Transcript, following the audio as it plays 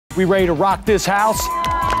We ready to rock this house?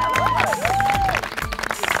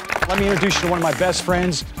 Let me introduce you to one of my best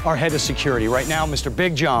friends, our head of security. Right now, Mr.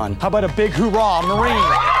 Big John. How about a big hoorah,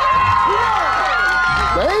 Marine?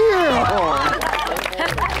 Damn!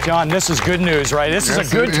 John, this is good news, right? This is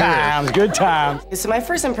a good time, good time. So my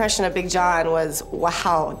first impression of Big John was,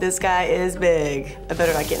 wow, this guy is big. I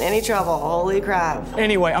better not get in any trouble, holy crap.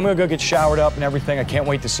 Anyway, I'm gonna go get showered up and everything. I can't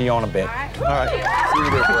wait to see you in a bit. All right. See you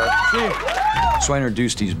there, Bret. See you. So I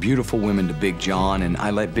introduced these beautiful women to Big John, and I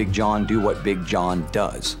let Big John do what Big John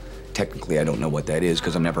does. Technically, I don't know what that is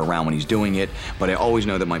because I'm never around when he's doing it, but I always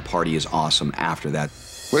know that my party is awesome after that.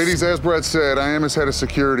 Ladies, as Bret said, I am his head of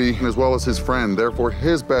security as well as his friend. Therefore,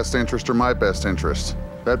 his best interests are my best interests.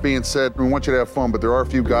 That being said, we want you to have fun, but there are a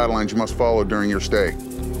few guidelines you must follow during your stay.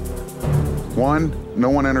 1, no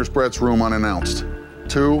one enters Bret's room unannounced.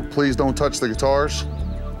 2, please don't touch the guitars.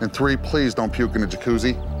 And 3, please don't puke in the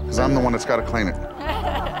jacuzzi, because I'm the one that's got to clean it.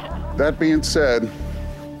 That being said,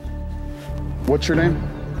 what's your name?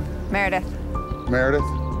 Meredith. Meredith?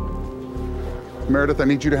 Meredith, I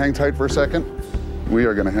need you to hang tight for a second. We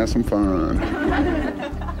are gonna have some fun.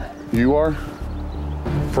 You are?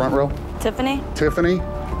 Front row? Tiffany. Tiffany?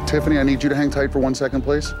 Tiffany, I need you to hang tight for 1 second,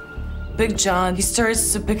 please. Big John, he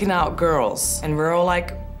starts picking out girls, and we're all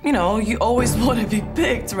like, you know, you always want to be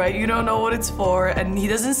picked, right? You don't know what it's for, and he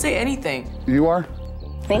doesn't say anything. You are?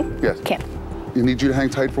 Me? Yes. Kim. I need you to hang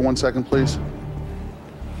tight for 1 second, please.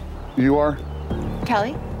 You are?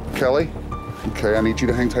 Kelly. Kelly? Okay, I need you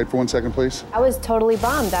to hang tight for 1 second, please. I was totally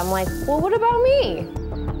bummed. I'm like, well, what about me?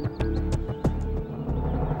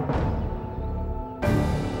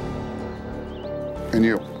 And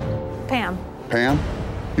you? Pam. Pam?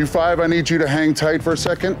 You 5, I need you to hang tight for a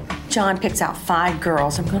second. John picks out 5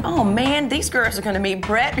 girls. I'm going, oh man, these girls are gonna meet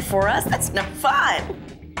Bret before us. That's no fun.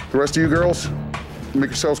 The rest of you girls,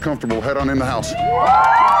 make yourselves comfortable. Head on in the house.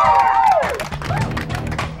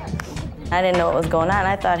 I didn't know what was going on.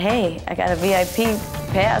 I thought, hey, I got a VIP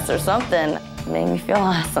pass or something. It made me feel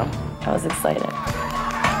awesome. I was excited.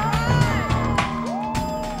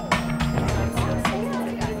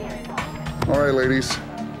 All right, ladies.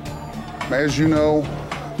 As you know,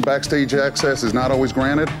 backstage access is not always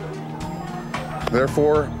granted.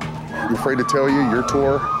 Therefore, I'm afraid to tell you, your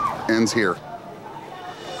tour ends here.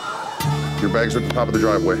 Your bags are at the top of the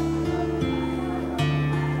driveway.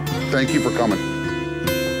 Thank you for coming.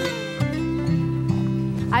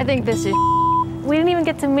 I think this is We didn't even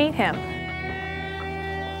get to meet him.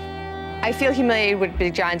 I feel humiliated what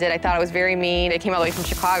Big John did. I thought it was very mean. I came all the way from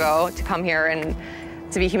Chicago to come here and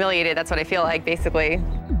to be humiliated. That's what I feel like, basically.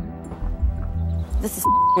 This is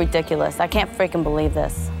ridiculous. I can't freaking believe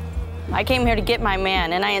this. I came here to get my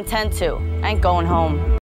man, and I intend to. I ain't going home.